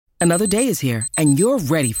Another day is here, and you're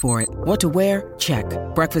ready for it. What to wear? Check.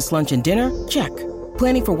 Breakfast, lunch, and dinner? Check.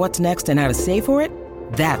 Planning for what's next and how to save for it?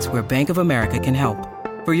 That's where Bank of America can help.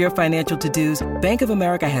 For your financial to-dos, Bank of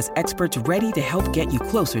America has experts ready to help get you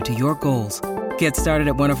closer to your goals. Get started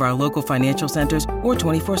at one of our local financial centers or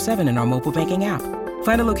 24/7 in our mobile banking app.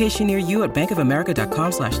 Find a location near you at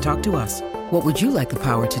bankofamerica.com/talktous. What would you like the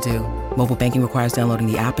power to do? Mobile banking requires downloading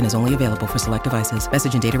the app and is only available for select devices.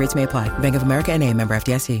 Message and data rates may apply. Bank of America N.A., member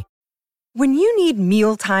FDIC. When you need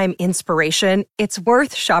mealtime inspiration, it's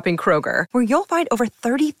worth shopping Kroger, where you'll find over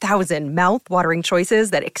 30,000 mouth-watering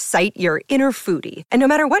choices that excite your inner foodie. And no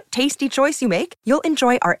matter what tasty choice you make, you'll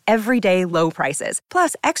enjoy our everyday low prices,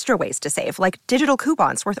 plus extra ways to save, like digital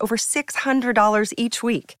coupons worth over $600 each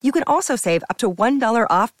week. You can also save up to $1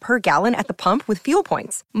 off per gallon at the pump with fuel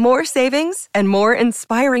points. More savings and more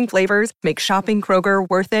inspiring flavors make shopping Kroger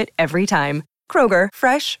worth it every time. Kroger,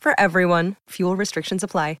 fresh for everyone. Fuel restrictions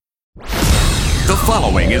apply. The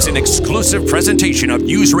following is an exclusive presentation of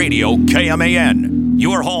News Radio KMAN,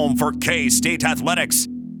 your home for K-State athletics.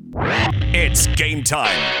 It's game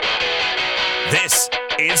time. This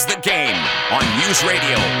is The Game on News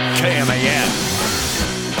Radio KMAN.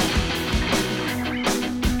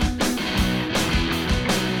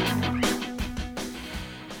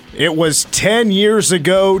 It was 10 years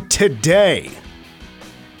ago today.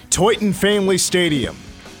 Toyton Family Stadium.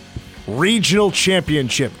 Regional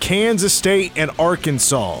championship, Kansas State and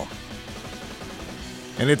Arkansas.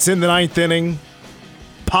 And it's in the ninth inning.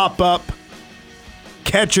 Pop up.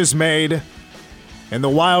 Catch is made. And the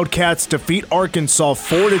Wildcats defeat Arkansas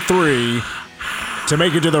 4-3 to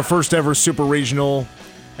make it to their first ever Super Regional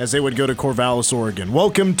as they would go to Corvallis, Oregon.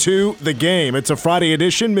 Welcome to The Game. It's a Friday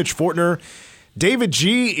edition. Mitch Fortner. David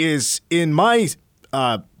G is in my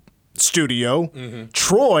studio. Mm-hmm.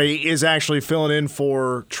 Troy is actually filling in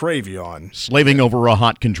for Travion. Slaving over a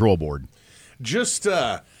hot control board. Just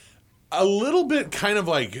a little bit kind of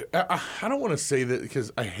like, I don't want to say that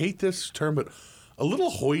because I hate this term, but a little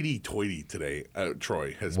hoity-toity today,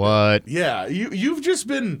 Troy has what? been. Yeah, you've just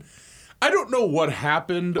been, I don't know what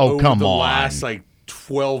happened over the last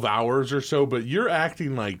 12 hours or so, but you're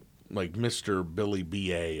acting like Mr. Billy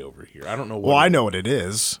B.A. over here. I don't know what. Well, I know what it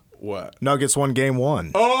is. What? Nuggets won game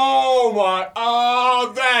one. Oh, my.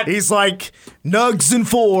 Oh, that. He's like, Nugs and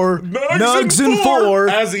four. Nugs and four.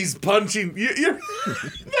 As he's punching.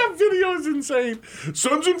 That video is insane.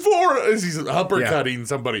 Suns and four. As he's uppercutting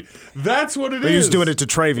somebody. That's what it is. He was doing it to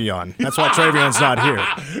Travion. That's why Travion's not here.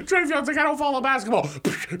 Travion's like, I don't follow basketball.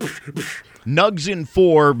 Nugs in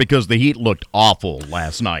four because the Heat looked awful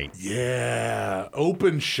last night. Yeah.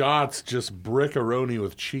 Open shots, just brick-a-roni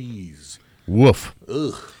with cheese. Woof.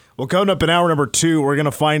 Ugh. Well, coming up in hour number 2, we're going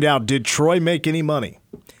to find out, did Troy make any money?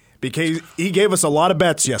 Because he gave us a lot of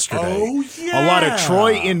bets yesterday. Oh, yeah. A lot of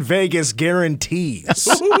Troy in Vegas guarantees.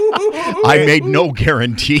 I made no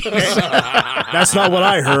guarantees. That's not what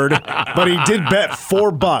I heard. But he did bet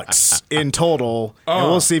 $4 in total. And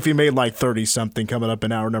we'll see if he made like 30-something coming up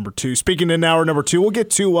in hour number 2. Speaking in hour number 2, we'll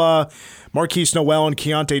get to Marquise Noel and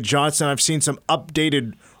Keontae Johnson. I've seen some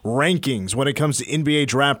updated rankings when it comes to NBA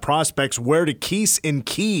draft prospects, where do Keese and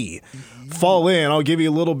Key fall in. I'll give you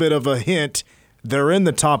a little bit of a hint. They're in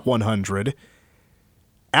the top 100.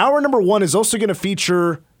 Hour number 1 is also going to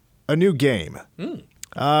feature a new game. We're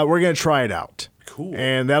going to try it out. Cool.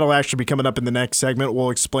 And that'll actually be coming up in the next segment. We'll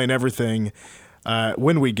explain everything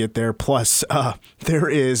when we get there. Plus, there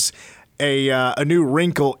is a new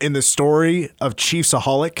wrinkle in the story of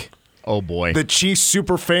Chiefsaholic. Oh, boy. The Chiefs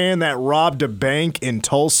superfan that robbed a bank in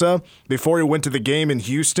Tulsa before he went to the game in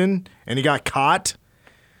Houston, and he got caught.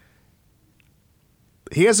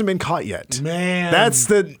 He hasn't been caught yet. Man. That's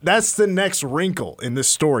the next wrinkle in this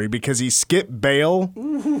story because he skipped bail,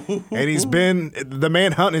 and the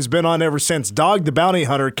manhunt has been on ever since. Dog the Bounty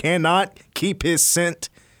Hunter cannot keep his scent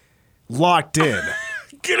locked in.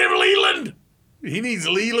 Get him, Leland! He needs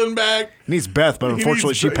Leland back. He needs Beth, but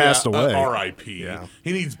unfortunately she passed away. R.I.P. Yeah.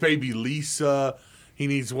 He needs baby Lisa. He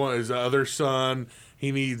needs his other son.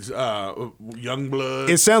 He needs Youngblood.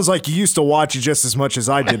 It sounds like you used to watch it just as much as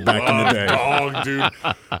I did back in the day. Dog, dude.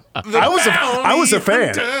 I was a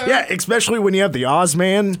fan. Yeah, especially when you have the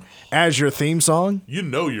Ozman as your theme song. You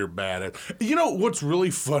know you're bad at. You know what's really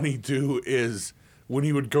funny too is when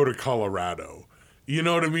he would go to Colorado. You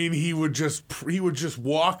know what I mean? He would just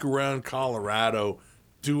walk around Colorado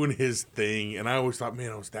doing his thing, and I always thought,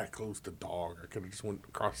 man, I was that close to Dog. I could have just went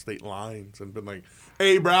across state lines and been like,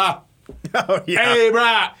 "Hey, brah. Oh, yeah. Hey,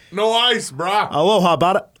 brah. No ice, brah. Aloha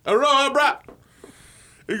about it. Aloha,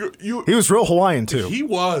 brah." He was real Hawaiian too. He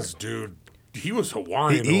was, dude. He was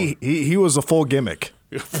Hawaiian. He was a full gimmick.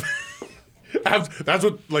 That's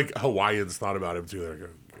what like Hawaiians thought about him too. They're like,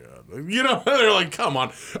 oh, God. You know, they're like, come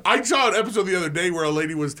on. I saw an episode the other day where a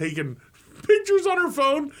lady was taking pictures on her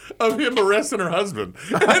phone of him arresting her husband,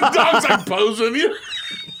 and dog's like posing. You know?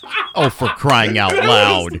 Oh, for crying out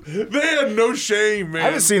loud! They had no shame, man. I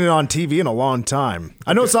haven't seen it on TV in a long time.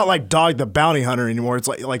 I know it's not like Dog the Bounty Hunter anymore. It's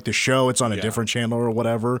like the show. It's on a different channel or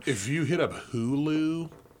whatever. If you hit up Hulu,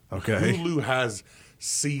 okay, Hulu has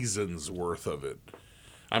seasons worth of it.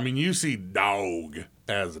 I mean, you see Dog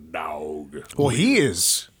as a dog. Well,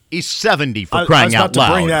 he's 70 for crying out loud.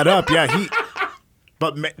 To bring that up, yeah,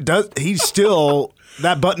 but he's still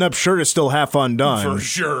that button-up shirt is still half undone for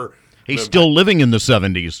sure. He's still living in the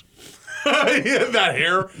 70s. Yeah, that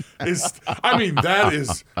hair is. I mean, that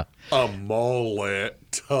is a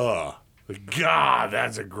mullet. God,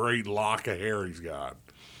 that's a great lock of hair he's got.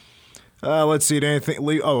 Let's see.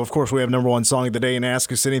 Anything? Oh, of course, we have number one song of the day and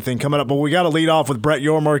Ask Us Anything coming up. But we got to lead off with Brett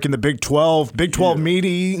Yormark in the Big 12. Big 12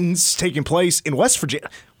 meetings taking place in West Virginia.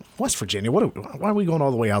 Why are we going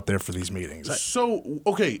all the way out there for these meetings? So,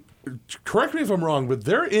 okay, correct me if I'm wrong, but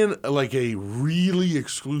they're in like a really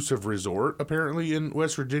exclusive resort apparently in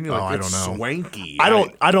West Virginia. Like, I don't know. Swanky. I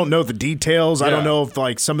don't know the details. Yeah. I don't know if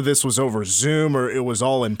like some of this was over Zoom or it was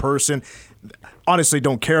all in person. Honestly,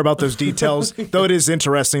 don't care about those details. Though it is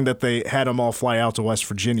interesting that they had them all fly out to West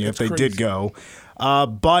Virginia if they did go.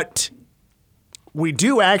 But we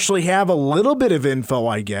do actually have a little bit of info,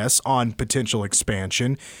 I guess, on potential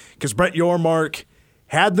expansion because Brett Yormark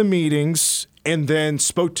had the meetings and then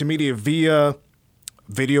spoke to media via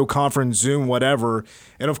video conference, Zoom, whatever,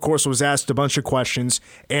 and of course was asked a bunch of questions,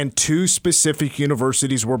 and two specific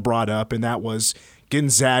universities were brought up, and that was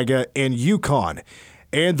Gonzaga and UConn.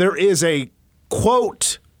 And there is a,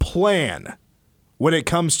 quote, plan when it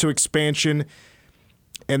comes to expansion.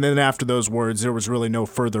 And then after those words, there was really no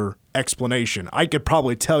further explanation. I could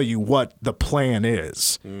probably tell you what the plan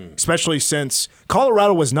is, especially since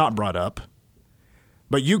Colorado was not brought up,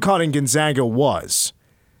 but UConn and Gonzaga was.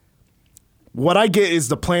 What I get is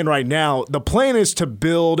the plan right now. The plan is to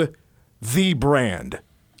build the brand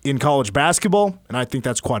in college basketball, and I think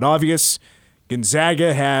that's quite obvious.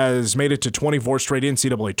 Gonzaga has made it to 24 straight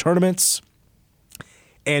NCAA tournaments,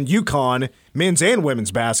 and UConn, men's and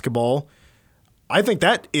women's basketball, I think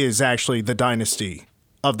that is actually the dynasty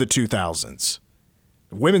of the 2000s.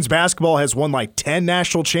 Women's basketball has won like 10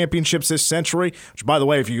 national championships this century, which, by the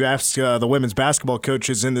way, if you ask the women's basketball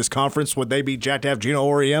coaches in this conference, would they be jacked to have Gino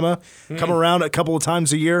Auriemma come around a couple of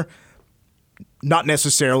times a year? Not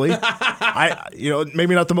necessarily.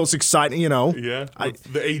 Maybe not the most exciting, Yeah.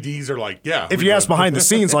 The ADs are like, yeah. If you ask behind the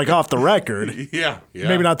scenes, like off the record, yeah.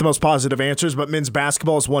 Maybe not the most positive answers, but men's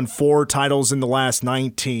basketball has won 4 titles in the last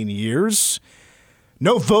 19 years.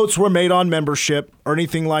 No votes were made on membership or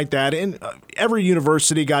anything like that. And every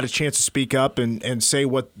university got a chance to speak up and say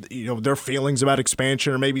what their feelings about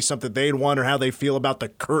expansion or maybe something they'd want or how they feel about the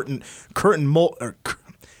current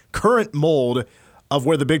mold of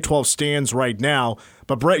where the Big 12 stands right now.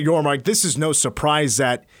 But Brett Yormark, this is no surprise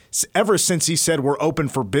that ever since he said we're open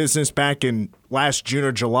for business back in last June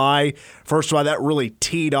or July, first of all, that really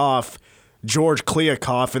teed off George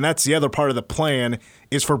Kliavkoff, and that's the other part of the plan,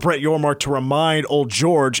 is for Brett Yormark to remind old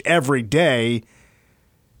George every day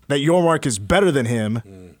that Yormark is better than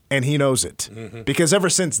him, and he knows it. Mm-hmm. Because ever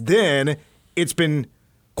since then, it's been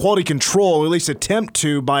quality control, or at least attempt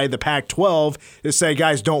to, by the Pac-12, to say,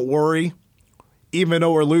 guys, don't worry. Even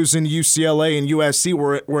though we're losing UCLA and USC,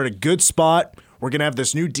 we're in a good spot. We're going to have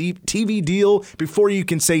this new deep TV deal before you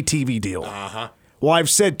can say TV deal. Uh-huh. Well, I've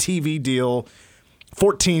said TV deal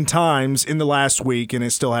 14 times in the last week, and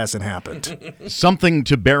it still hasn't happened. Something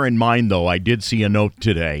to bear in mind, though, I did see a note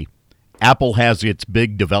today. Apple has its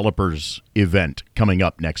big developers event coming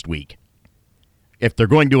up next week. If they're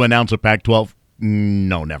going to announce a Pac-12,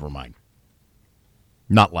 no, never mind.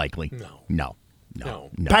 Not likely. No.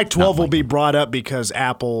 Pac-12 will be brought up because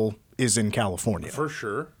Apple is in California. For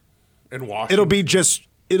sure. In Washington.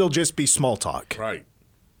 It'll just be small talk. Right.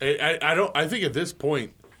 I think at this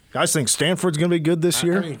point, guys think Stanford's going to be good this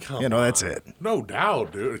year? I mean, come on. That's it. No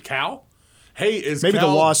doubt, dude. Cal? Hey, maybe Cal,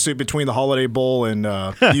 the lawsuit between the Holiday Bowl and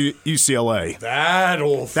UCLA.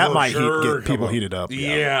 That might sure get people heated up.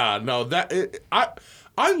 Yeah, no,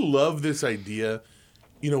 I love this idea.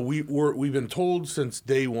 We've been told since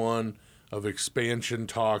day one of expansion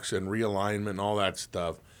talks and realignment and all that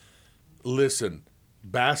stuff. Listen,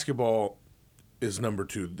 basketball is number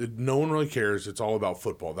 2. No one really cares. It's all about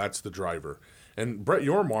football. That's the driver. And Brett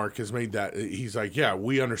Yormark has made that. He's like, yeah,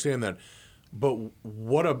 we understand that. But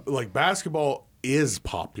basketball is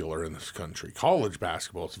popular in this country. College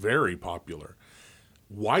basketball is very popular.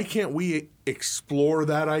 Why can't we explore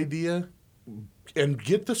that idea and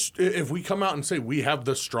get this. If we come out and say we have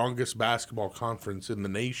the strongest basketball conference in the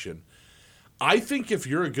nation, I think if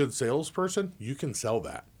you're a good salesperson, you can sell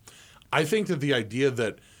that. I think that the idea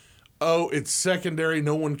that, oh, it's secondary,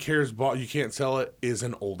 no one cares, you can't sell it, is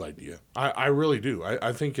an old idea. I really do.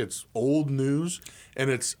 I think it's old news,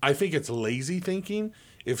 and I think it's lazy thinking.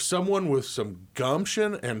 If someone with some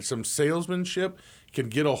gumption and some salesmanship can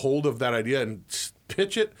get a hold of that idea and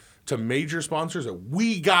pitch it to major sponsors, that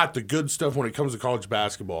we got the good stuff when it comes to college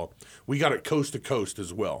basketball. We got it coast to coast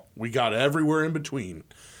as well. We got it everywhere in between.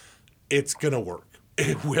 It's going to work.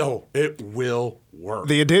 It will work.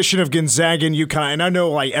 The addition of Gonzaga and UConn, and I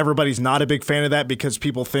know like everybody's not a big fan of that because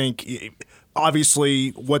people think,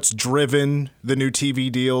 obviously, what's driven the new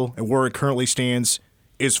TV deal and where it currently stands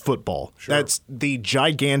is football. Sure. That's the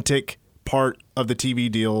gigantic part of the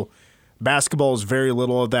TV deal. Basketball is very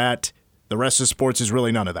little of that. The rest of sports is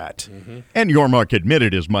really none of that. Mm-hmm. And Yormark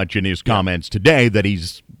admitted as much in his comments today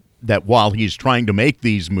that while he's trying to make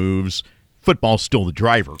these moves, football's still the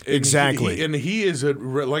driver. Exactly. And he is,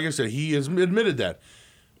 like I said, he has admitted that.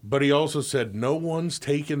 But he also said no one's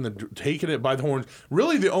taking it by the horns.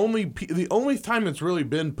 Really, the only time it's really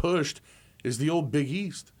been pushed is the old Big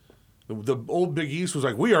East. The old Big East was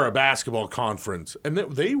like, we are a basketball conference. And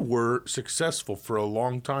they were successful for a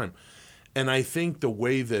long time. And I think the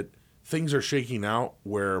way that things are shaking out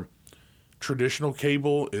where traditional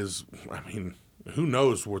cable is, I mean, who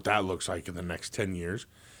knows what that looks like in the next 10 years.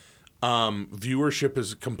 Viewership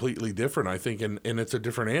is completely different, I think, and it's a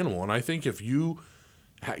different animal. And I think if you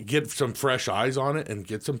get some fresh eyes on it and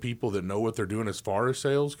get some people that know what they're doing as far as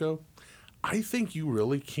sales go, I think you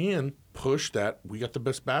really can push that. We got the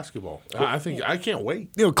best basketball. I can't wait.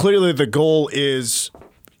 Clearly the goal is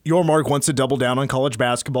Yormark wants to double down on college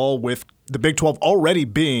basketball with the Big 12 already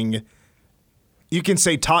being, you can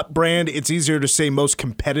say top brand. It's easier to say most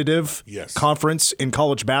competitive conference in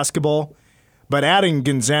college basketball. But adding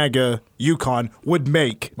Gonzaga, UConn would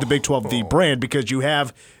make the Big 12 the brand because you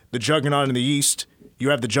have the juggernaut in the East, you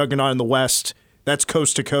have the juggernaut in the West. That's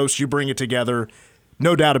coast to coast. You bring it together.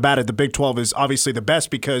 No doubt about it, the Big 12 is obviously the best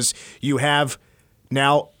because you have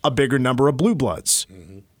now a bigger number of blue bloods.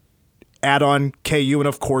 Mm-hmm. Add on KU and,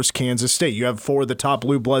 of course, Kansas State. You have 4 of the top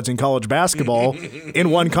blue bloods in college basketball in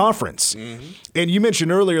one conference. Mm-hmm. And you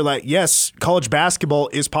mentioned earlier that, yes, college basketball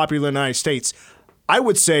is popular in the United States. I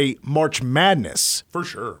would say March Madness for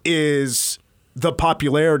sure is the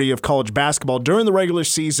popularity of college basketball. During the regular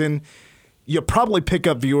season, you probably pick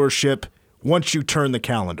up viewership once you turn the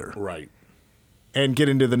calendar. Right. And get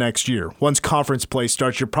into the next year. Once conference play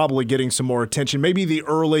starts, you're probably getting some more attention. Maybe the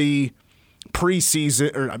early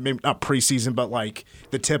preseason, or maybe not preseason, but like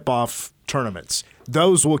the tip-off tournaments.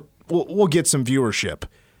 Those will get some viewership.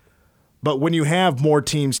 But when you have more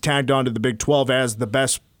teams tagged onto the Big 12 as the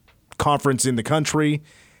best conference in the country,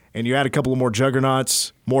 and you add a couple of more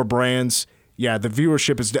juggernauts, more brands, yeah, the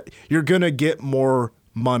viewership is you're going to get more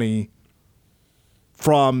money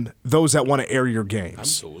from those that want to air your games.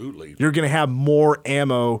 Absolutely. You're going to have more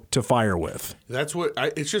ammo to fire with. That's what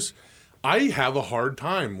I have a hard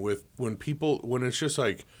time with when it's just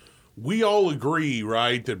like, we all agree,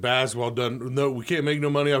 right, that basketball we can't make no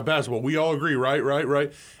money off basketball. We all agree,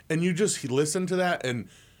 right. And you just listen to that and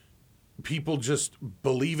people just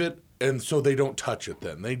believe it, and so they don't touch it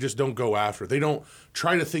then. They just don't go after it. They don't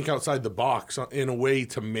try to think outside the box in a way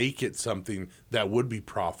to make it something that would be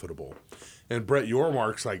profitable. And Brett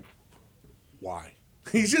Yormark's like, why?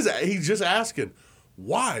 He's just asking,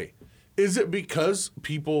 why? Is it because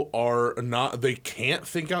people they can't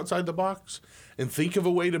think outside the box and think of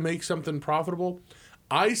a way to make something profitable?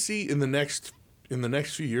 I see in the next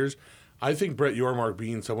few years, I think Brett Yormark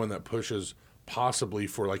being someone that pushes possibly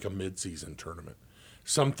for like a midseason tournament.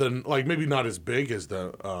 Something like maybe not as big as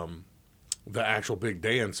the actual big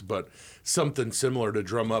dance, but something similar to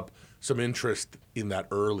drum up some interest in that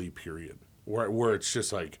early period where it's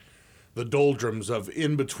just like the doldrums of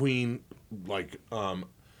in between, like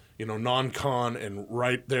non-con and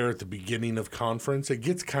right there at the beginning of conference. It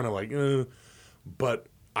gets kind of like, but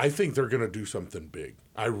I think they're going to do something big.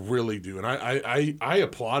 I really do, and I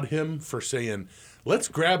applaud him for saying, let's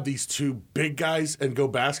grab these 2 big guys and go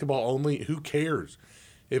basketball only. Who cares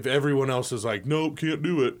if everyone else is like, nope, can't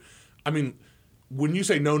do it? I mean, when you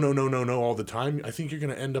say no all the time, I think you're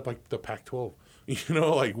going to end up like the Pac-12,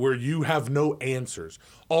 like where you have no answers.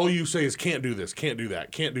 All you say is can't do this, can't do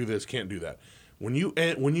that, can't do this, can't do that. When you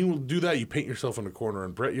do that, you paint yourself in a corner.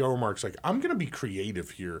 And Brett Yormark's like, I'm going to be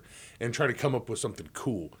creative here and try to come up with something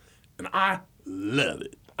cool. And I love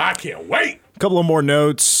it. I can't wait. A couple of more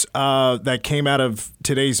notes that came out of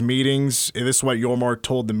today's meetings. This is what Yormark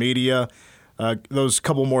told the media. those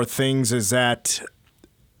couple more things is that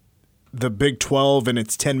the Big 12 and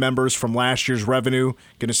its 10 members from last year's revenue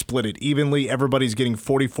going to split it evenly. Everybody's getting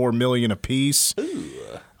 $44 million apiece.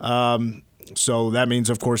 So that means,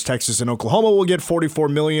 of course, Texas and Oklahoma will get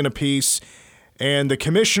 $44 million apiece. And the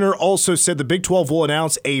commissioner also said the Big 12 will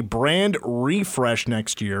announce a brand refresh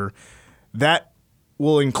next year. That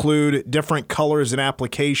will include different colors and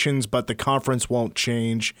applications, but the conference won't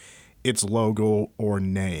change its logo or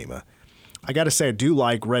name. I got to say, I do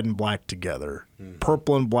like red and black together.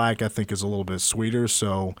 Purple and black, I think, is a little bit sweeter.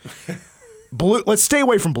 So, blue. Let's stay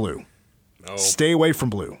away from blue. No. Stay away from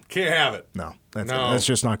blue. Can't have it. No, that's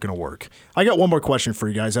just not going to work. I got one more question for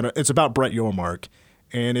you guys, and it's about Brett Yormark.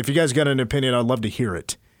 And if you guys got an opinion, I'd love to hear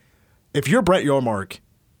it. If you're Brett Yormark,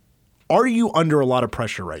 are you under a lot of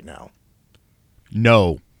pressure right now?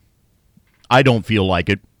 No, I don't feel like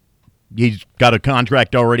it. He's got a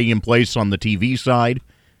contract already in place on the TV side.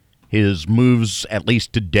 His moves, at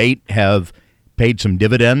least to date, have paid some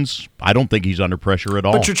dividends. I don't think he's under pressure at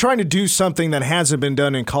all. But you're trying to do something that hasn't been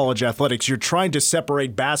done in college athletics. You're trying to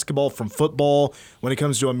separate basketball from football when it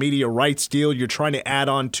comes to a media rights deal. You're trying to add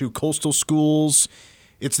on to coastal schools.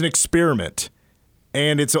 It's an experiment.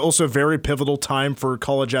 And it's also a very pivotal time for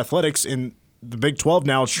college athletics. And the Big 12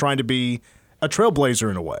 now is trying to be a trailblazer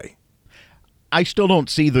in a way. I still don't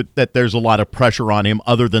see that there's a lot of pressure on him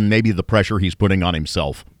other than maybe the pressure he's putting on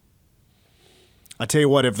himself. I tell you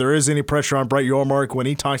what, if there is any pressure on Brett Yormark, when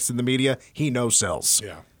he talks to the media, he no sells.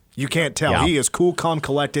 Yeah. You can't tell. Yeah. He is cool, calm,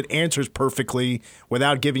 collected, answers perfectly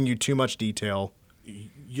without giving you too much detail.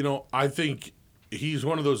 You know, I think he's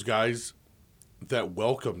one of those guys that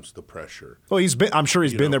welcomes the pressure. Well, I'm sure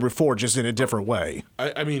he's been there before, just in a different way.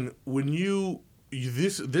 I mean, when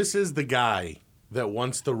this is the guy that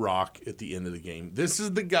wants the rock at the end of the game. This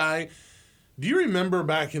is the guy. Do you remember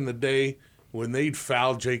back in the day when they'd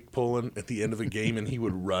foul Jake Pullen at the end of a game and he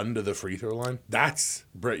would run to the free throw line? That's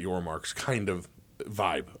Brett Yormark's kind of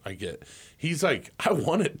vibe I get. He's like, I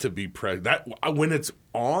want it to be when it's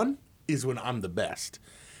on is when I'm the best.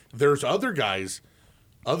 There's other guys,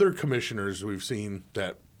 other commissioners we've seen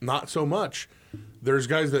that not so much. There's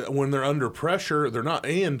guys that when they're under pressure, they're not.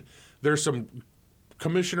 And there's some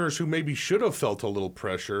commissioners who maybe should have felt a little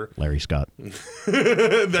pressure. Larry Scott.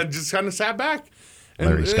 that just kind of sat back. And,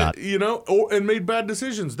 Larry Scott. And made bad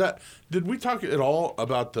decisions. Did we talk at all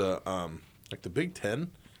about the Big Ten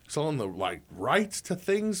selling the rights to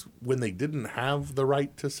things when they didn't have the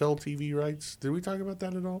right to sell TV rights? Did we talk about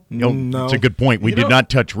that at all? No. It's a good point. We did not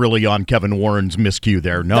touch really on Kevin Warren's miscue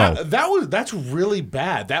there. No. That's really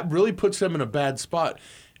bad. That really puts them in a bad spot.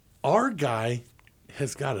 Our guy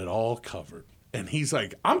has got it all covered. And he's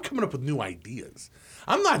like, I'm coming up with new ideas.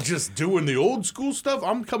 I'm not just doing the old school stuff.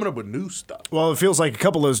 I'm coming up with new stuff. Well, it feels like a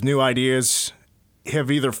couple of those new ideas have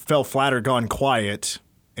either fell flat or gone quiet,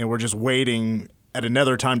 and we're just waiting at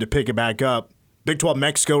another time to pick it back up. Big 12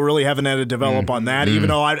 Mexico really haven't had to develop on that, even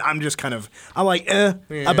though I'm just kind of – I'm like,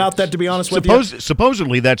 about that, to be honest with you.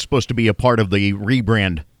 Supposedly that's supposed to be a part of the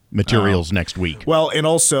rebrand materials next week. Well, and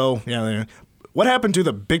also, what happened to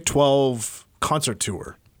the Big 12 concert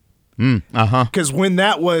tour? Because when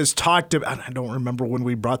that was talked about, I don't remember when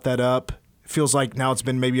we brought that up. It feels like now it's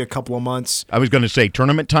been maybe a couple of months. I was going to say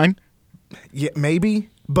tournament time? Yeah, maybe.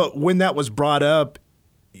 But when that was brought up,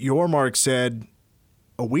 Yormark said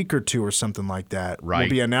a week or two or something like that. Right. We'll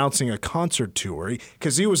be announcing a concert tour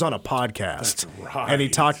because he was on a podcast. That's right. And he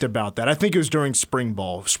talked about that. I think it was during spring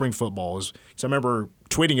football. So I remember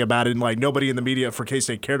tweeting about it, and nobody in the media for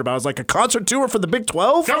K-State cared about it. I was like, a concert tour for the Big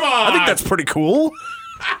 12? Come on! I think that's pretty cool.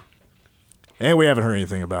 And we haven't heard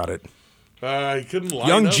anything about it. I couldn't line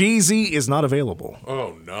Young up. Jeezy is not available.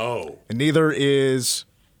 Oh, no. And neither is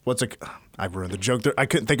I ruined the joke there. I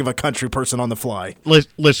couldn't think of a country person on the fly.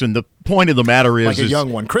 Listen, the point of the matter is... Like a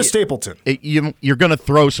young one. Chris Stapleton. You're going to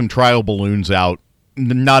throw some trial balloons out.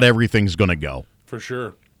 Not everything's going to go. For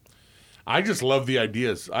sure. I just love the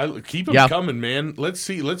ideas. Keep them coming, man. Let's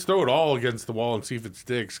throw it all against the wall and see if it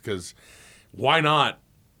sticks, because why not?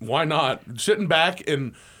 Why not? Sitting back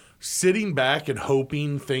and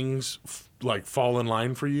hoping things fall in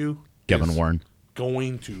line for you. Kevin Warren.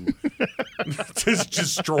 Going to just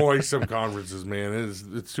destroy some conferences, man.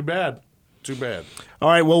 It's too bad. Too bad. All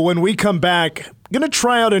right, well, when we come back, I'm going to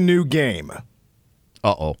try out a new game.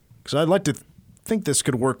 Uh-oh. Because I'd like to think this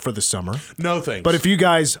could work for the summer. No thanks. But if you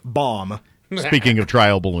guys bomb, Speaking of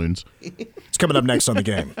trial balloons. It's coming up next on the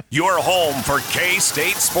game. Your home for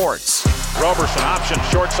K-State sports. Roberson option,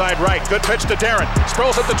 short side right. Good pitch to Darren.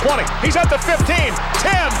 Sproles at the 20. He's at the 15, 10,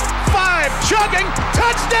 5, chugging.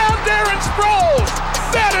 Touchdown, Darren Sproles.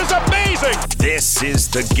 That is amazing. This is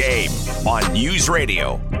The Game on News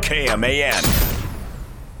Radio KMAN.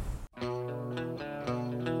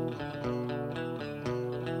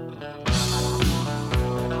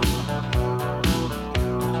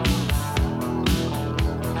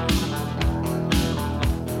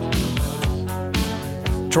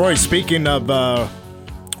 Troy, speaking of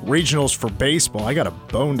regionals for baseball, I got a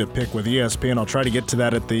bone to pick with ESPN. I'll try to get to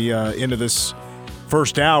that at the end of this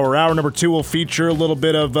first hour. Hour number 2 will feature a little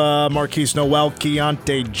bit of Marquise Noel,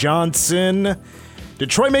 Keontae Johnson. Did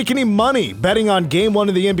Troy make any money betting on Game 1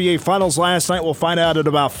 of the NBA Finals last night? We'll find out at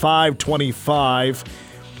about 5:25.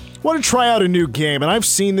 Want to try out a new game, and I've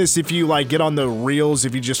seen this if you get on the reels,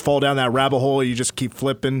 if you just fall down that rabbit hole, you just keep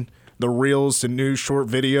flipping the reels to new short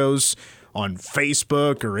videos on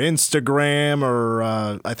Facebook or Instagram or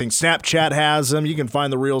I think Snapchat has them. You can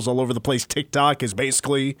find the reels all over the place. TikTok is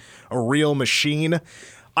basically a reel machine.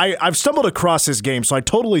 I've stumbled across this game, so I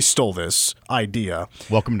totally stole this idea.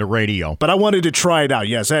 Welcome to radio. But I wanted to try it out.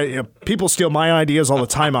 Yes, people steal my ideas all the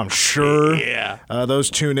time, I'm sure. Yeah. Those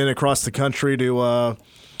tune in across the country to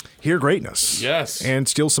hear greatness. Yes. And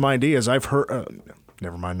steal some ideas. I've heard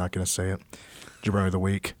never mind, not going to say it. Jabroni of the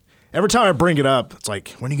Week. Every time I bring it up, it's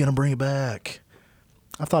like, when are you going to bring it back?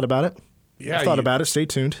 I've thought about it. Yeah, I've thought about it. Stay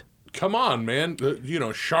tuned. Come on, man.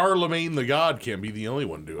 Charlemagne the God can't be the only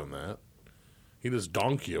one doing that. He does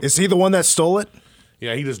donkey of Is he the one that stole it?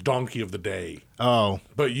 Yeah, he does donkey of the day. Oh.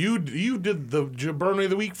 But you did the Jabroni of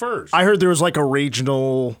the Week first. I heard there was a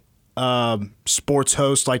regional sports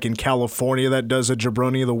host in California that does a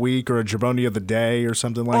Jabroni of the Week or a Jabroni of the Day or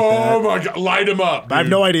something like that. Oh, my God. Light him up, dude. I have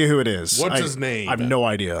no idea who it is. What's his name? I have no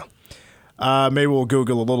idea. Maybe we'll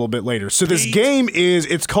Google a little bit later. So this game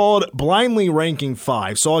it's called Blindly Ranking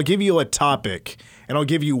 5. So I'll give you a topic, and I'll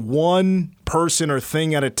give you one person or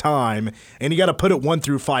thing at a time, and you got to put it 1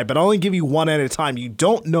 through 5, but I'll only give you one at a time. You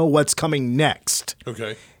don't know what's coming next.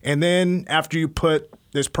 Okay. And then after you put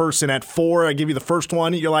this person at 4, I give you the first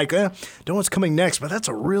one, you're like, don't know what's coming next, but that's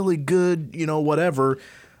a really good, whatever.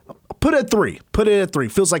 Put it at 3. Put it at 3.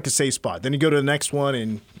 Feels like a safe spot. Then you go to the next one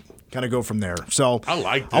and kind of go from there. So I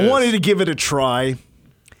like this. I wanted to give it a try.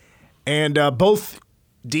 And both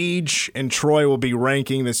Deej and Troy will be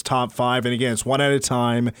ranking this top 5. And again, it's one at a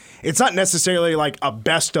time. It's not necessarily a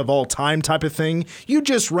best of all time type of thing. You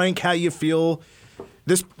just rank how you feel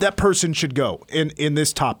that person should go in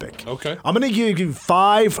this topic. Okay. I'm going to give you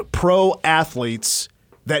 5 pro athletes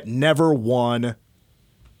that never won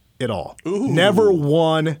it all. Ooh. Never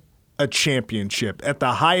won a championship at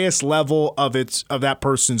the highest level of that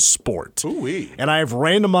person's sport. Ooh-wee. And I have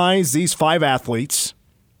randomized these 5 athletes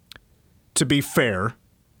to be fair.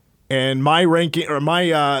 And my ranking or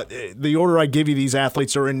the order I give you these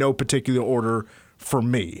athletes are in no particular order for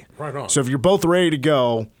me. Right on. So if you're both ready to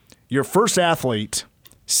go, your first athlete,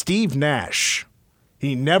 Steve Nash.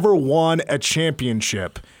 He never won a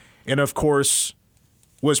championship, and of course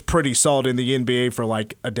was pretty solid in the NBA for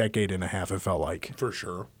a decade and a half, it felt like. For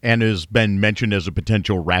sure. And has been mentioned as a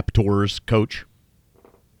potential Raptors coach.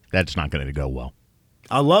 That's not going to go well.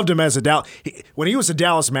 I loved him as when he was a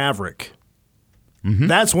Dallas Maverick. Mm-hmm.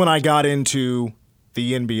 That's when I got into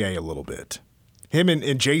the NBA a little bit. Him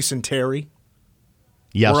and Jason Terry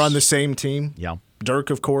were on the same team. Yeah.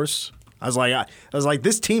 Dirk, of course. I was like,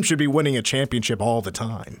 this team should be winning a championship all the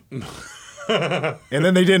time. And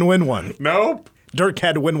then they didn't win one. Nope. Dirk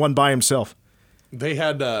had to win one by himself. They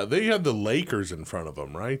had the Lakers in front of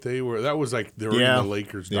them, right? They were in the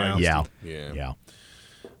Lakers dynasty. Yeah.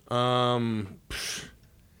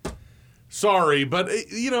 Sorry, but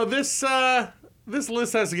this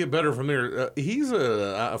list has to get better from there.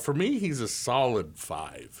 For me, he's a solid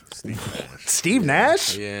 5. Steve Nash. Steve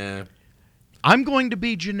Nash? Yeah. I'm going to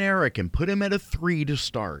be generic and put him at a 3 to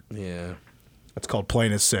start. Yeah. That's called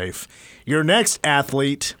playing it safe. Your next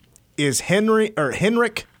athlete is Henrik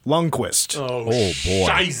Lundqvist. Oh boy.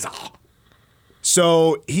 Scheisse.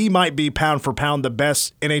 So he might be pound for pound the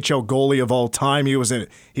best NHL goalie of all time. He was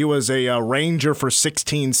a Ranger for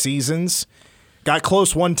 16 seasons. Got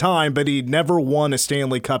close one time, but he never won a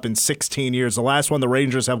Stanley Cup in 16 years. The last one the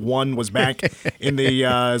Rangers have won was back in the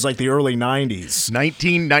the early 90s.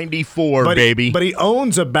 1994, baby. But he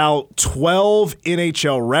owns about 12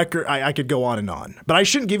 NHL records. I could go on and on. But I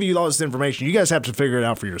shouldn't give you all this information. You guys have to figure it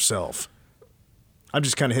out for yourself. I'm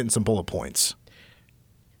just kind of hitting some bullet points.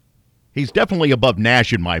 He's definitely above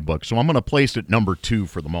Nash in my book, so I'm going to place it number 2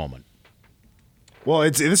 for the moment. Well,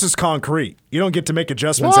 this is concrete. You don't get to make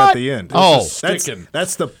adjustments at the end.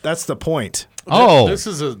 That's the point. Oh, this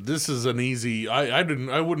is an easy.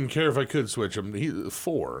 I wouldn't care if I could switch him.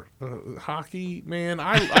 4 hockey, man.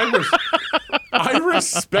 I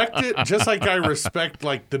respect it just like I respect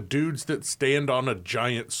like the dudes that stand on a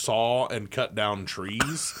giant saw and cut down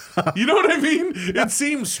trees. You know what I mean? It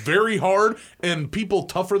seems very hard, and people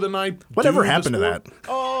tougher than I. Whatever happened to that?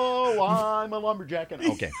 Oh, I'm a lumberjack.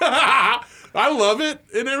 Okay. I love it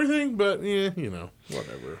and everything, but yeah,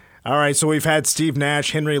 whatever. All right, so we've had Steve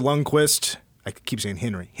Nash, Henry Lundqvist. I keep saying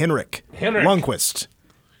Henrik Lundqvist.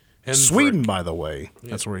 Sweden, by the way.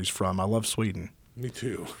 Yeah. That's where he's from. I love Sweden. Me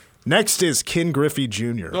too. Next is Ken Griffey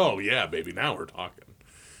Jr. Oh, yeah, baby. Now we're talking.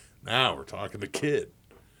 The kid.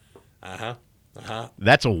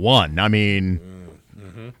 That's a 1. I mean,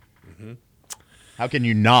 how can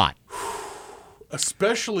you not?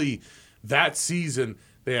 Especially that season,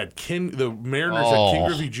 they had the Mariners had Ken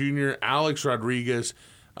Griffey Jr., Alex Rodriguez,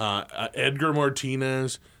 Edgar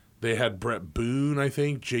Martinez. They had Brett Boone, I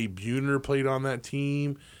think. Jay Buhner played on that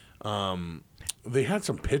team. They had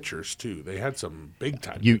some pitchers too. They had some big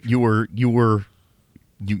time. You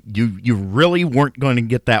really weren't going to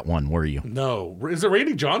get that one, were you? No. Is it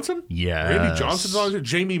Randy Johnson? Yeah. Randy Johnson's on it.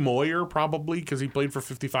 Jamie Moyer probably because he played for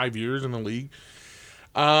 55 years in the league.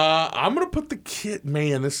 I'm gonna put the kid.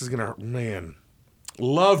 Man, this is gonna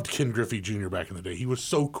Loved Ken Griffey Jr. back in the day. He was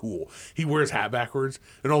so cool. He wears hat backwards,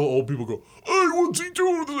 and all the old people go, "Hey, what's he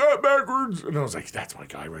doing with his hat backwards?" And I was like, "That's my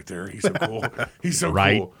guy right there. He's so cool. He's so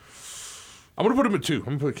cool." I'm gonna put him at 2. I'm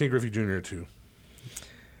gonna put Ken Griffey Jr. at 2.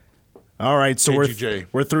 All right, so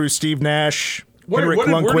we're through Steve Nash, Henrik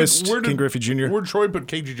Lundqvist, Ken Griffey Jr. Where'd Troy put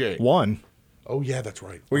KGJ? 1. Oh yeah, that's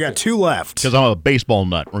right. We got 2 left. Because I'm a baseball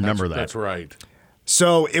nut. Remember that. That's right.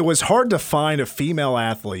 So it was hard to find a female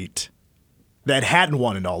athlete that hadn't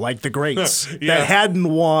won it all, like the greats, that hadn't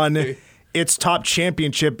won its top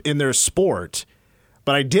championship in their sport.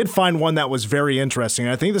 But I did find one that was very interesting.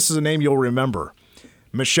 I think this is a name you'll remember.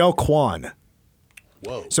 Michelle Kwan.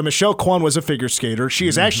 Whoa. So Michelle Kwan was a figure skater. She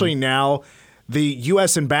is actually now the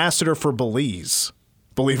U.S. ambassador for Belize,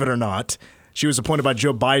 believe it or not. She was appointed by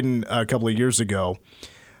Joe Biden a couple of years ago.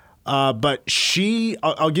 But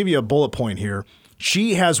I'll give you a bullet point here.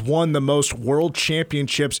 She has won the most world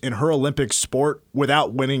championships in her Olympic sport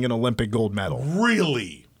without winning an Olympic gold medal.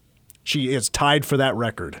 Really? She is tied for that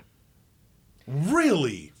record.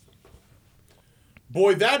 Really?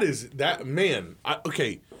 Boy, man.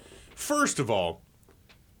 Okay, first of all,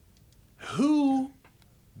 who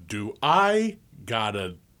do I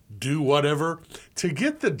gotta do whatever to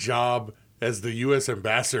get the job as the U.S.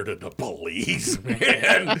 ambassador to Belize,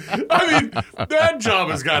 man? I mean, that job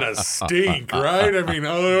has got to stink, right? I mean,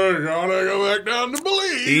 I gotta go back down to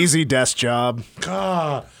Belize. Easy desk job.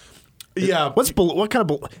 Yeah. What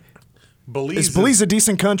kind of Belize? Is Belize a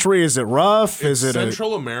decent country? Is it rough? Is it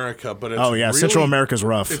Central America? But it's Central America's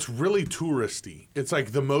rough. It's really touristy. It's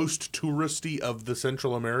like the most touristy of the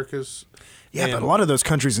Central Americas. Yeah, but a lot of those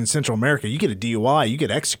countries in Central America, you get a DUI, you get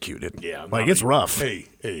executed. Yeah, it's rough.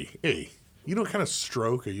 Hey. You know what kind of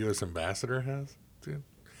stroke a U.S. ambassador has, dude?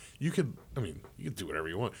 You could do whatever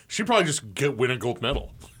you want. She'd probably just win a gold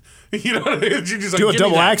medal. You know what I mean? She just do a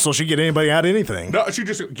double axel. She'd get anybody out of anything. No, she'd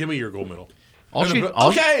just give me your gold medal.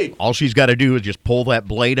 All she's got to do is just pull that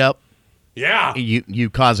blade up. Yeah. You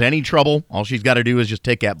cause any trouble, all she's got to do is just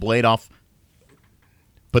take that blade off,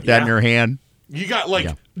 put that in her hand. You got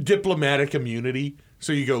diplomatic immunity.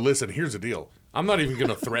 So you go, listen, here's the deal. I'm not even going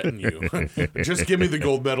to threaten you. Just give me the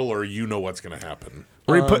gold medal or you know what's going to happen.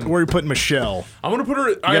 Where are you putting Michelle? I'm going to put her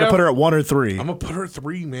at... You got to put her at 1 or 3. I'm going to put her at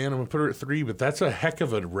 3, man. I'm going to put her at 3, but that's a heck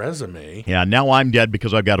of a resume. Yeah, now I'm dead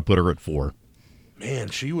because I've got to put her at 4. Man,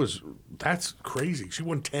 that's crazy. She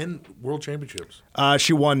won 10 world championships.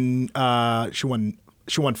 She won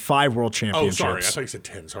 5 world championships. Oh, sorry. I thought you said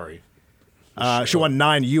 10. Sorry. She won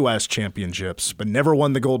 9 U.S. championships, but never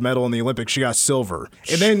won the gold medal in the Olympics. She got silver.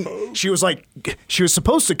 And then she was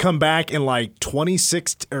supposed to come back in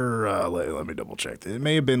 26, or let me double check. It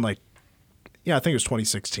may have been I think it was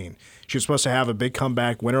 2016. She was supposed to have a big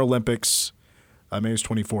comeback, Winter Olympics. Maybe it was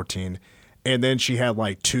 2014. And then she had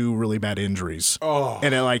 2 really bad injuries. Oh.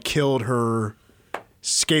 And it killed her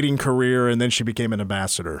skating career, and then she became an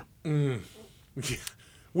ambassador.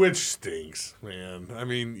 Which stinks, man. I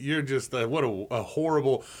mean, you're just what a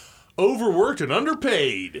horrible, overworked and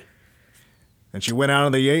underpaid. And she went out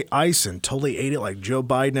on the ice and totally ate it like Joe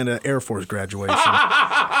Biden at an Air Force graduation.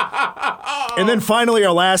 And then finally,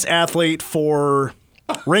 our last athlete for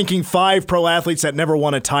Ranking 5 pro athletes that never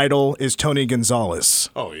won a title is Tony Gonzalez.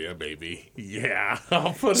 Oh, yeah, baby. Yeah.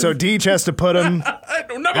 I'll put So Deej has to put him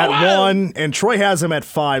at 1, and Troy has him at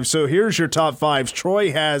 5. So here's your top 5s.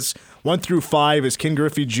 Troy has 1 through 5 is Ken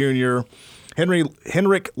Griffey Jr.,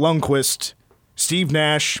 Henrik Lundqvist, Steve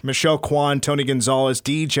Nash, Michelle Kwan, Tony Gonzalez.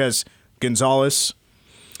 Deej has Gonzalez,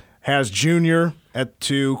 has Jr. at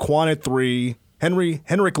 2, Kwan at 3,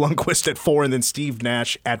 Henrik Lundqvist at 4, and then Steve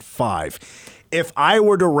Nash at 5. If I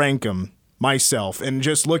were to rank them myself and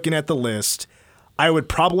just looking at the list, I would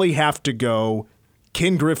probably have to go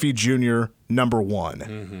Ken Griffey Jr. number 1.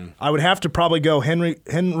 Mm-hmm. I would have to probably go Henrik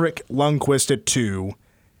Lundqvist at 2,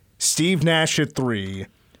 Steve Nash at 3,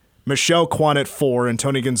 Michelle Kwan at 4, and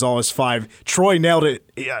Tony Gonzalez 5. Troy nailed it.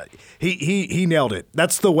 Yeah, he nailed it.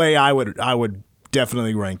 That's the way I would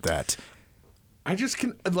definitely rank that. I just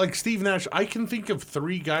can, like Steve Nash, I can think of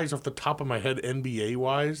 3 guys off the top of my head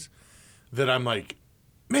NBA-wise that I'm like,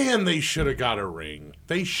 man, they should have got a ring.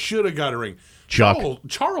 They should have got a ring. Chuck.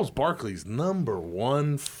 Charles Barkley's number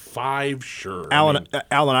 1, 5, sure. Allen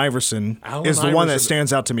Iverson is the one that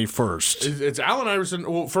stands out to me first. It's Allen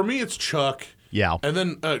Iverson. Well, for me, it's Chuck. Yeah. And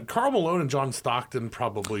then Karl Malone and John Stockton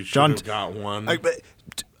probably should have got one. A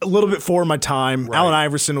little bit before my time. Right. Allen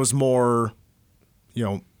Iverson was more,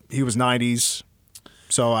 he was 90s.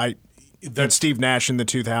 So that's Steve Nash in the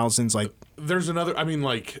 2000s. Like, there's another,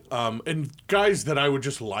 and guys that I would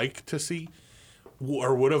just like to see,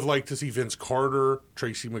 or would have liked to see, Vince Carter,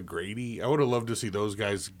 Tracy McGrady. I would have loved to see those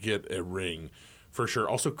guys get a ring for sure.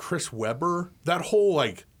 Also, Chris Webber, that whole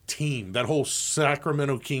team, that whole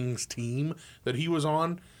Sacramento Kings team that he was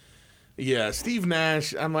on. Yeah, Steve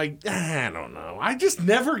Nash, I'm like, I don't know. I just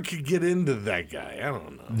never could get into that guy. I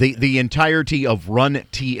don't know. The entirety of Run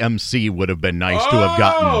TMC would have been nice to have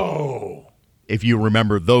gotten. If you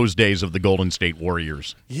remember those days of the Golden State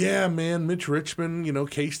Warriors. Yeah, man. Mitch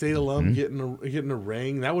Richmond, K-State alum, getting a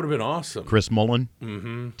ring. That would have been awesome. Chris Mullen,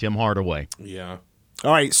 Tim Hardaway. Yeah.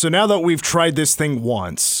 All right, so now that we've tried this thing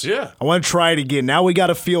once, I want to try it again. Now we got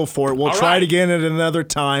a feel for it. We'll try it again at another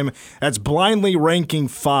time. That's blindly ranking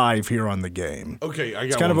 5 here on the game. Okay, I got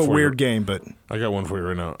it's kind one of a for weird you. game, but I got one for you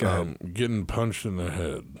right now. Go ahead. Getting punched in the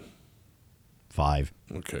head. 5.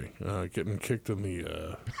 Okay, getting kicked in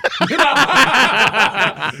the.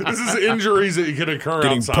 This is injuries that could occur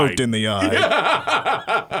getting outside. Poked in the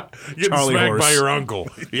eye. Getting Charlie smacked horse. by your uncle.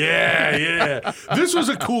 Yeah. This was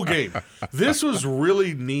a cool game. This was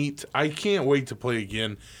really neat. I can't wait to play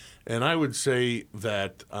again. And I would say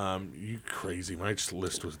that you crazy. My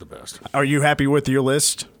list was the best. Are you happy with your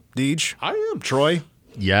list, Deej? I am. Troy?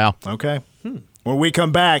 Yeah. Okay. When we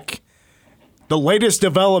come back, the latest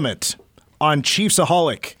development on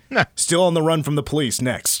Chiefsaholic. Still on the run from the police.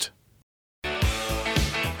 Next.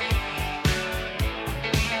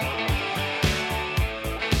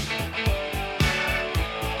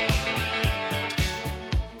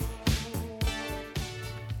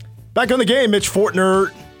 Back on the game, Mitch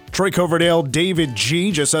Fortner, Troy Coverdale, David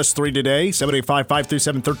G. Just us 3 today.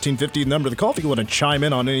 785-537-1350, the number of the call if you want to chime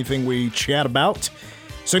in on anything we chat about.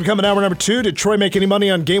 Soon coming hour number 2, did Troy make any money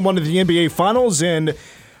on game 1 of the NBA Finals? And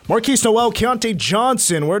Marquise Noel, Keontae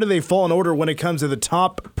Johnson, where do they fall in order when it comes to the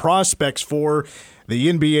top prospects for the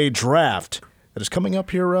NBA draft that is coming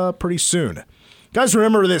up here pretty soon? Guys,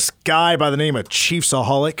 remember this guy by the name of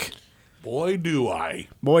Chiefsaholic? Boy, do I.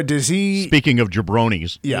 Boy, does he. Speaking of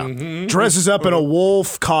jabronis. Yeah. Dresses up in a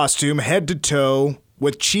wolf costume, head to toe,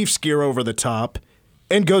 with Chiefs gear over the top,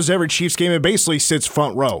 and goes to every Chiefs game and basically sits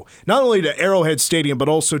front row. Not only to Arrowhead Stadium, but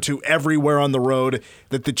also to everywhere on the road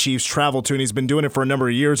that the Chiefs travel to. And he's been doing it for a number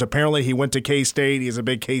of years. Apparently, he went to K-State. He's a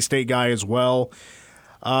big K-State guy as well.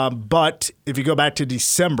 But if you go back to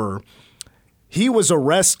December, he was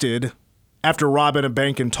arrested after robbing a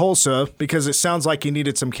bank in Tulsa because it sounds like he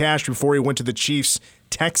needed some cash before he went to the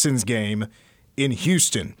Chiefs-Texans game in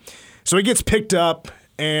Houston. So he gets picked up,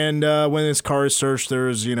 and when his car is searched,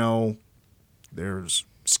 there's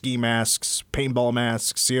ski masks, paintball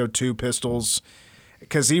masks, CO2 pistols,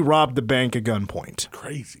 because he robbed the bank at gunpoint.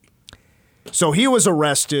 Crazy. So he was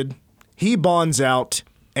arrested, he bonds out,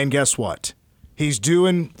 and guess what? He's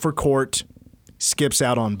due for court, skips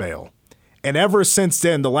out on bail. And ever since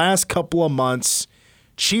then, the last couple of months,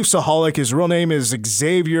 Chiefsaholic, his real name is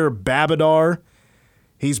Xavier Babadar,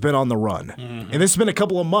 he's been on the run. And this has been a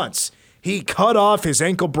couple of months. He cut off his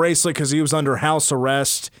ankle bracelet because he was under house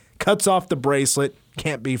arrest, cuts off the bracelet,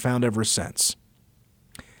 can't be found ever since.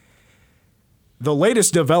 The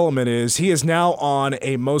latest development is he is now on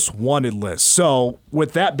a most wanted list. So,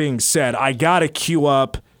 with that being said, I gotta cue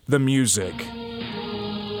up the music.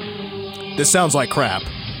 This sounds like crap.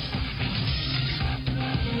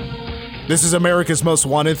 This is America's Most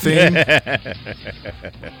Wanted theme.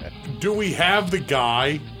 Do we have the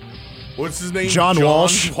guy? What's his name? John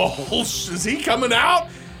Walsh. Walsh. Is he coming out?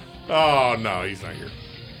 Oh, no, he's not here.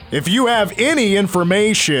 If you have any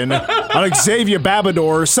information on Xavier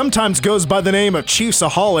Babador, sometimes goes by the name of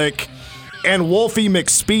Chiefsaholic and Wolfie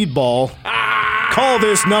McSpeedball, call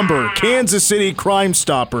this number, Kansas City Crime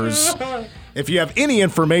Stoppers. If you have any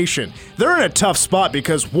information, they're in a tough spot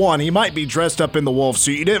because, one, he might be dressed up in the wolf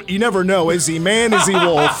suit. You never know. Is he man? Is he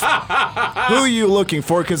wolf? Who are you looking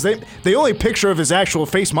for? Because the only picture of his actual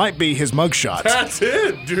face might be his mugshot. That's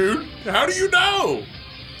it, dude. How do you know?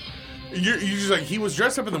 You're just like, he was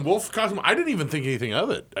dressed up in the wolf costume. I didn't even think anything of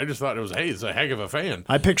it. I just thought it was, hey, it's a heck of a fan.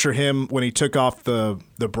 I picture him when he took off the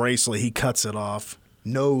bracelet. He cuts it off.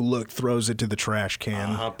 No look, throws it to the trash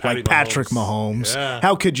can. Like Patrick Mahomes. Yeah.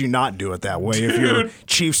 How could you not do it that way if you're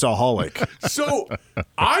Chiefsaholic? So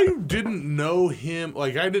I didn't know him.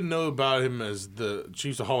 Like, I didn't know about him as the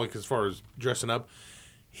Chiefsaholic as far as dressing up.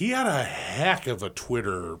 He had a heck of a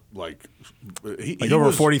Twitter, he over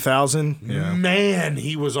was, 40,000? Yeah. Man,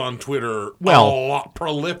 he was on Twitter a lot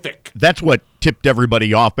prolific. That's what tipped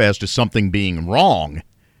everybody off as to something being wrong,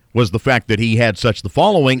 was the fact that he had such the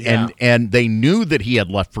following, and they knew that he had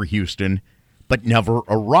left for Houston, but never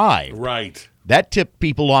arrived. Right. That tipped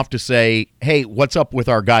people off to say, hey, what's up with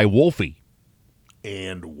our guy Wolfie?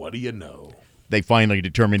 And what do you know? They finally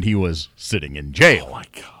determined he was sitting in jail. Oh, my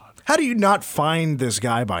God. How do you not find this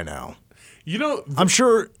guy by now? You know, I'm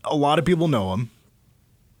sure a lot of people know him.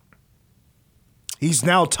 He's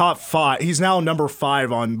now top 5. He's now number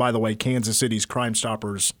 5 on, by the way, Kansas City's Crime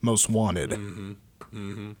Stoppers Most Wanted. Mm-hmm.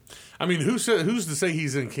 Mm-hmm. I mean, who's to say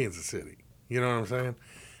he's in Kansas City? You know what I'm saying?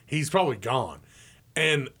 He's probably gone.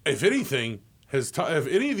 And if anything, if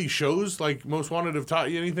any of these shows like Most Wanted have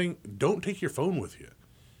taught you anything, don't take your phone with you.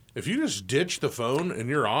 If you just ditch the phone and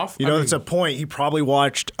you're off, it's a point. He probably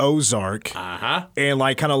watched Ozark, and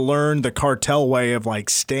kind of learned the cartel way of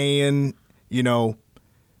staying,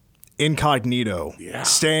 incognito,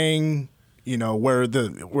 staying, where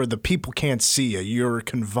the people can't see you. You're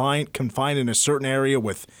confined in a certain area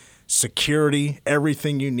with security,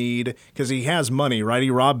 everything you need, because he has money, right? He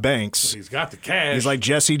robbed banks. He's got the cash. He's like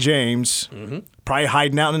Jesse James, probably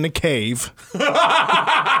hiding out in the cave.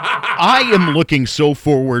 I am looking so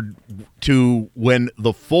forward to when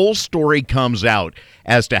the full story comes out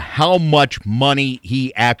as to how much money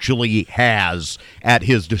he actually has at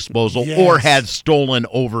his disposal or had stolen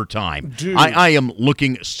over time. Dude. I am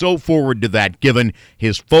looking so forward to that, given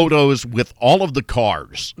his photos with all of the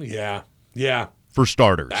cars. Yeah, yeah. For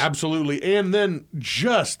starters. Absolutely. And then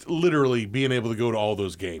just literally being able to go to all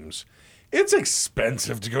those games. It's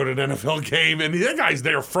expensive to go to an NFL game, and that guy's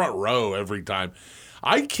there front row every time.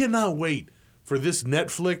 I cannot wait for this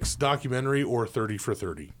Netflix documentary or 30 for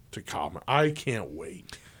 30 to come. I can't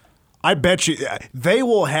wait. I bet you they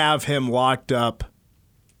will have him locked up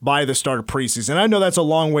by the start of preseason. I know that's a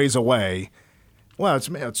long ways away. Well,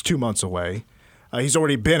 it's 2 months away. He's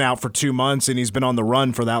already been out for 2 months, and he's been on the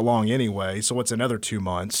run for that long anyway, so what's another 2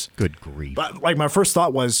 months? Good grief. But, my first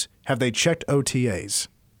thought was, have they checked OTAs?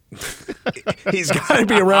 He's got to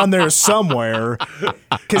be around there somewhere,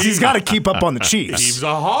 because he's got to keep up on the Chiefs. He's a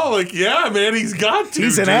holic. Yeah, man, he's got to.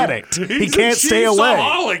 He's an addict. He can't stay away. He's a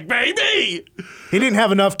holic, baby. He didn't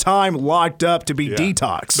have enough time locked up to be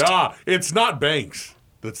detoxed. Nah, it's not Banks.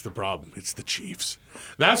 That's the problem. It's the Chiefs.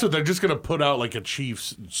 That's what they're just going to put out, like a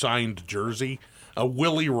Chiefs signed jersey. A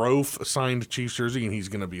Willie Roaf signed Chiefs jersey, and he's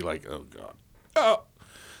going to be like, oh, God. Oh.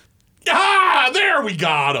 There we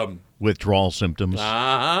got him. Withdrawal symptoms.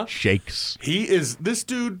 Shakes. He is, this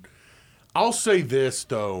dude, I'll say this,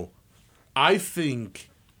 though. I think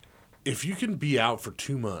if you can be out for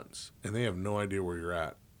 2 months and they have no idea where you're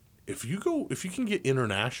at, if you can get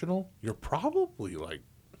international, you're probably like,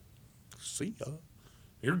 see ya.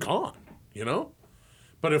 You're gone,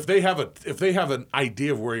 But if they have an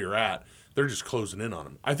idea of where you're at, they're just closing in on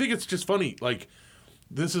him. I think it's just funny.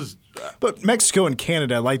 This is. But Mexico and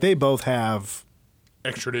Canada, they both have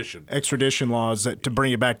extradition laws to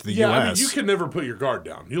bring it back to the U.S. I mean, you can never put your guard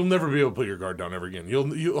down. You'll never be able to put your guard down ever again.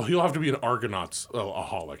 You'll have to be an Argonauts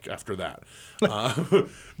aholic after that.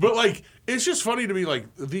 But it's just funny to me.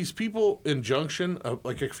 These people in Junction,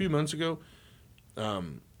 a few months ago,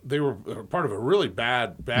 they were part of a really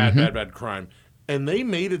bad crime, and they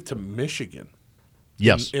made it to Michigan.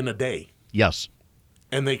 Yes, in a day. Yes,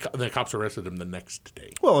 and the cops arrested them the next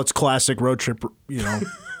day. Well, it's classic road trip,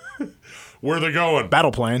 Where are they going?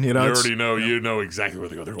 Battle plan, You already know. You know exactly where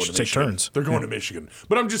they go. They're going to Michigan. Take turns. They're going to Michigan.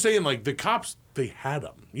 But I'm just saying, the cops, they had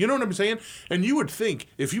them. You know what I'm saying? And you would think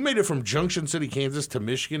if you made it from Junction City, Kansas to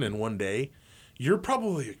Michigan in one day, you're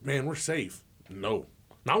probably like, man, we're safe. No,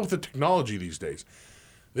 not with the technology these days.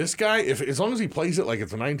 This guy, as long as he plays it like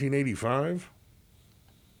it's 1985,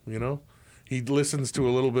 he listens to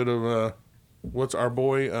a little bit of what's our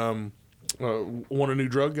boy Want a New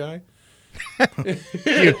Drug Guy.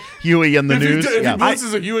 Huey in the news. If he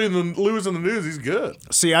listens to Huey and Lewis in the news, he's good.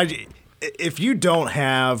 See, if you don't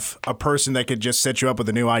have a person that could just set you up with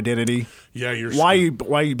a new identity, why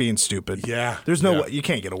are you being stupid? Yeah, there's no way, you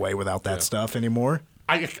can't get away without that stuff anymore.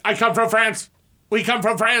 I come from France. We come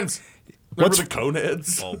from France. Remember the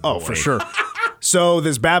Coneheads? Oh, for sure. So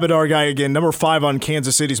this Babadar guy again, number 5 on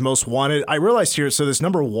Kansas City's Most Wanted. I realized here, so this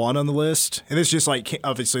number 1 on the list, and it's just like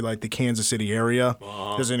obviously like the Kansas City area.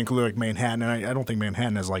 Doesn't include like Manhattan. And I don't think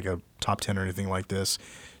Manhattan has like a top 10 or anything like this.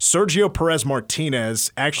 Sergio Perez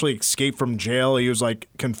Martinez actually escaped from jail. He was like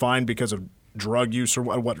confined because of drug use or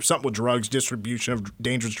what, something with drugs, distribution of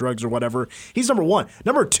dangerous drugs or whatever. He's number 1.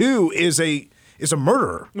 Number 2 is a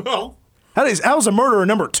murderer. No. How's a murderer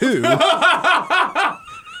number 2?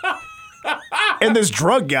 And this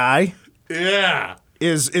drug guy,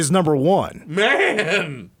 is number 1.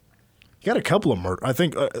 Man, he got a couple of murder. I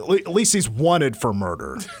think at least he's wanted for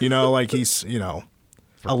murder. Like he's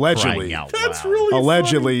allegedly. That's really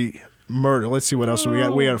allegedly murder. Let's see what else we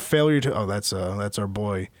got. We had a failure to. Oh, that's our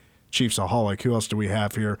boy Chiefsaholic. Who else do we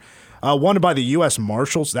have here? Wanted by the U.S.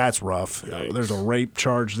 Marshals. That's rough. There's a rape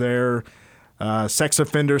charge there. Sex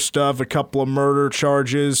offender stuff. A couple of murder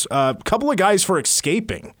charges. A couple of guys for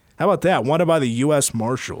escaping. How about that? Wanted by the U.S.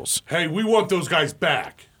 Marshals. Hey, we want those guys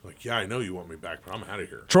back. Like, yeah, I know you want me back, but I'm out of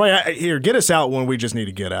here. Troy, here, get us out when we just need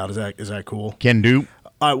to get out. Is that cool? Can do.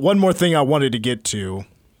 One more thing I wanted to get to.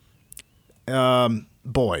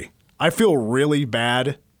 Boy, I feel really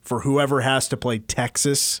bad for whoever has to play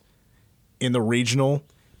Texas in the regional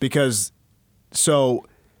because,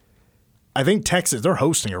 I think Texas, they're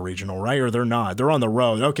hosting a regional, right? Or they're not. They're on the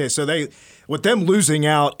road. Okay, so with them losing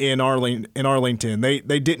out in Arlington, they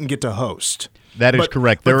didn't get to host. That is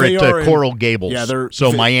correct. They're at Coral Gables. Yeah, they're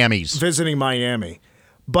Miami's. Visiting Miami.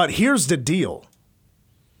 But here's the deal.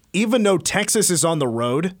 Even though Texas is on the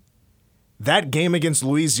road, that game against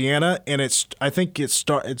Louisiana, and I think it's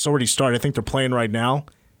already started. I think they're playing right now.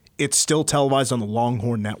 It's still televised on the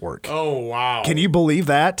Longhorn Network. Oh, wow. Can you believe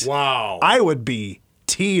that? Wow. I would be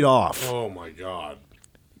teed off. Oh, my God.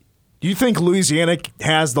 You think Louisiana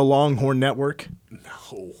has the Longhorn Network?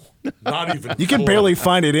 No. Not even. You can barely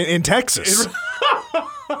find it in Texas.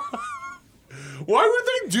 Why would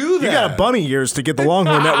they do that? You got bunny years to get the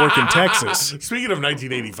Longhorn Network in Texas. Speaking of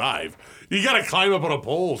 1985, you got to climb up on a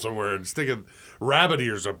pole somewhere and stick rabbit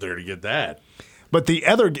ears up there to get that. But the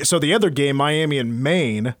other game, Miami and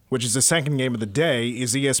Maine, which is the second game of the day,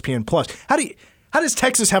 is ESPN Plus. How does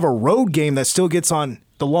Texas have a road game that still gets on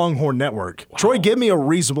the Longhorn Network? Wow. Troy, give me a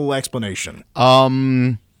reasonable explanation.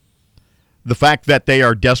 The fact that they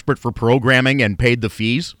are desperate for programming and paid the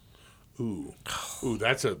fees. Ooh,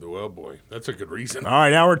 that's a good reason. All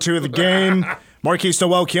right, hour 2 of the game. Marquise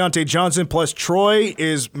Noel, Keontae Johnson, plus Troy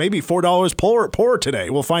is maybe $4 poorer today.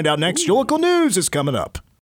 We'll find out next. Your local news is coming up.